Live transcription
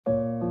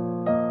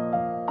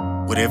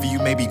Whatever you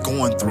may be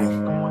going through,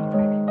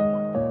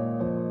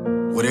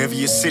 whatever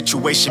your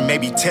situation may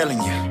be telling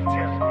you,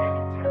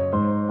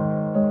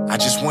 I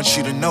just want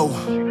you to know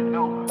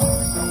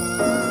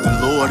the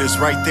Lord is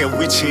right there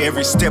with you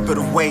every step of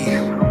the way.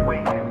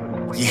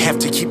 You have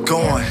to keep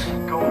going,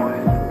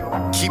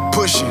 keep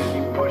pushing,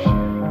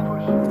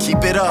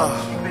 keep it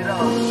up.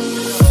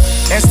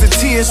 As the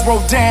tears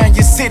roll down,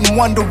 you sit and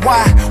wonder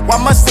why.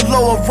 Why must the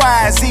lower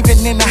rise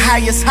even in the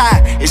highest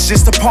high? It's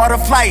just a part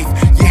of life,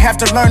 you have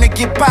to learn to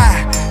get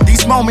by.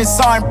 These moments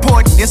are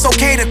important, it's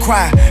okay to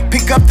cry.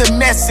 Pick up the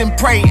mess and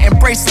pray,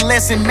 embrace the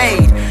lesson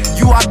made.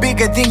 You are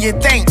bigger than you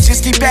think,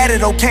 just keep at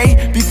it,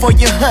 okay? Before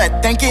you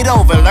hurt, think it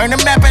over, learn to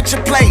map out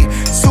your play.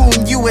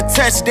 Soon you will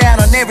touch down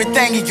on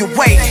everything in your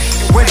way.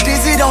 What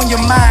is it on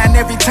your mind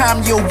every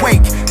time you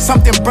awake?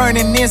 Something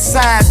burning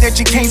inside that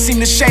you can't seem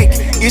to shake.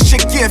 It's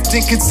your gift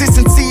and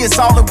consistency is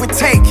all it would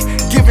take.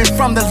 Giving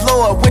from the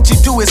Lord, what you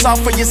do is all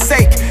for your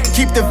sake.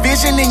 Keep the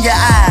vision in your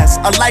eyes,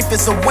 a life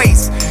is a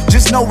waste.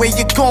 Just know where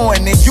you're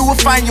going and you will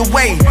find your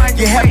way.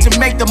 You have to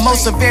make the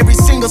most of every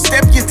single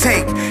step you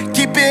take.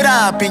 Keep it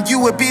up and you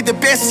will be the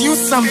best you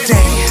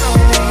someday.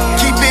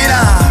 Keep it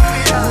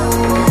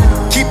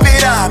up, keep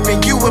it up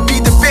and you will be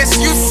the best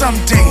you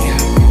someday.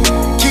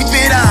 Keep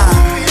it up,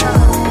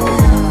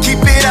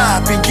 keep it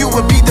up and you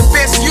will be the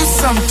best you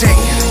someday.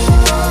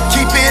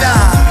 Keep it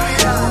up,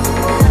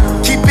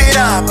 keep it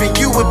up and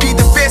you will be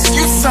the best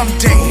you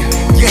someday.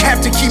 You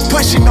have to keep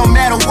pushing no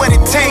matter what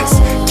it takes.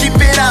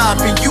 Keep it up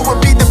and you will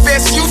be the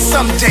best you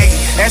someday.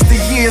 As the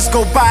years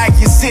go by,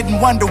 you sit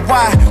and wonder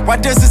why. Why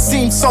does it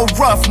seem so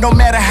rough no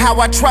matter how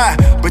I try?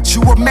 But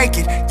you will make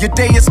it, your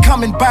day is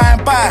coming by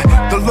and by.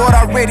 The Lord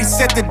already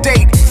set the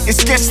date, it's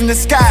sketched in the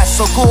sky.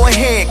 So go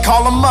ahead,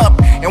 call him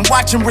up and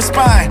watch him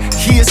respond.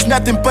 He is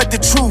nothing but the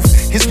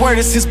truth, his word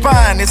is his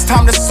bond. It's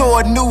time to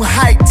soar a new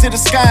height to the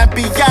sky and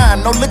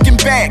beyond. No looking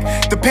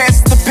back, the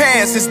past is the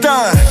past, it's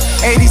done.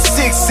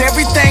 86,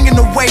 everything in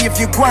the way of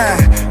your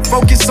grind.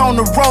 Focus on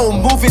the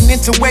road, moving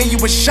into where you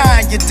will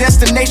shine. Your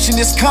destination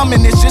is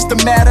coming, it's just a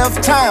matter of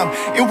time.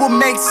 It will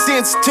make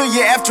sense to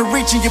you after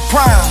reaching your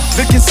prime.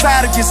 Look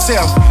inside of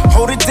yourself,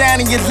 hold it down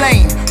in your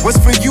lane.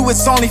 What's for you,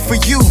 it's only for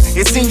you,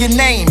 it's in your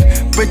name.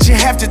 But you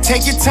have to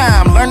take your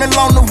time, learn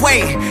along the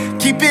way.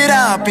 Keep it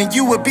up and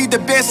you will be the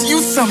best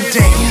you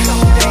someday.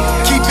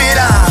 Keep it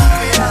up,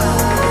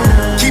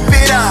 keep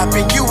it up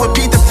and you will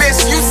be the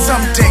best you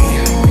someday.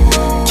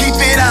 Keep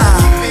it up,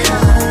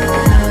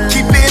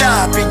 keep it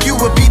up and you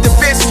will be the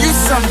best you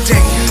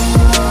someday.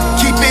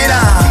 Keep it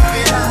up,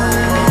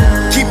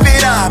 keep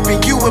it up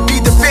and you will be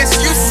the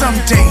best you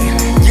someday.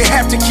 You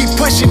have to keep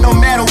pushing no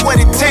matter what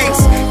it takes.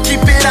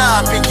 Keep it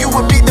up and you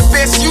will be the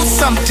best you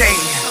someday.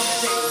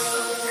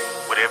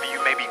 Whatever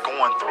you may be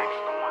going through,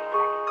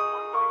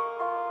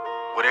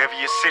 whatever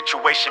your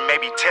situation may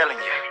be telling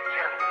you,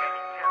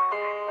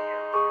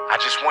 I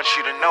just want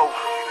you to know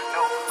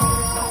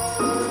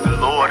the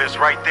Lord is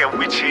right there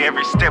with you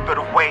every step of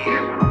the way.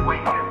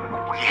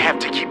 You have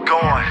to keep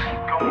going,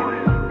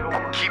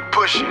 keep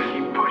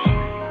pushing,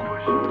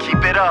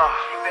 keep it up.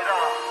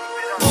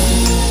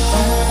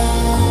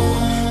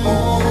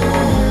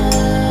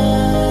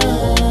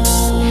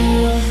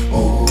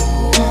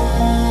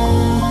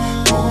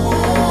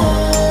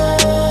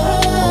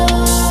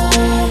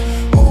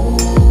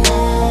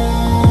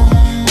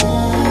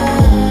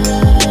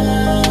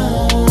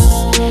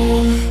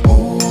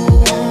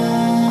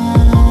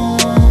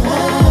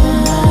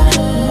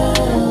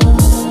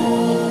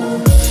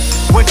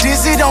 What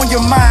is it on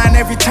your mind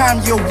every time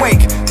you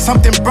awake?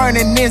 Something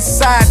burning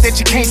inside that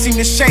you can't seem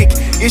to shake.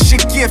 It's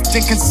your gift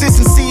and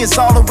consistency is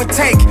all it would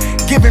take.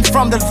 Giving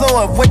from the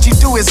Lord, what you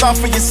do is all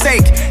for your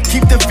sake.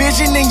 Keep the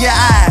vision in your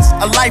eyes,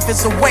 a life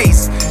is a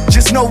waste.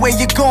 Just know where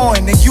you're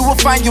going and you will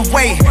find your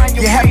way.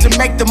 You have to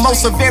make the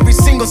most of every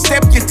single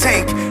step you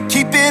take.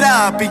 Keep it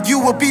up and you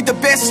will be the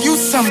best you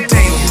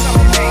someday.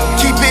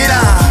 Keep it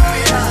up,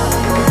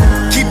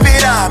 keep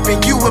it up and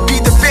you will be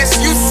the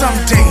best you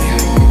someday.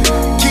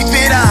 Keep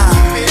it up,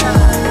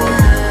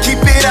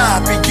 keep it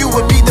up and you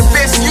will be the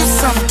best you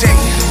someday.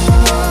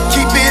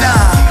 Keep it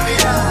up,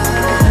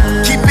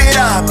 keep it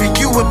up and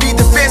you will be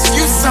the best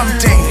you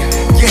someday.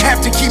 You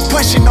have to keep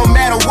pushing no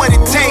matter what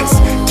it takes.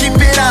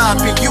 Keep it up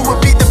and you will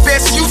be the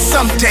best you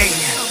someday.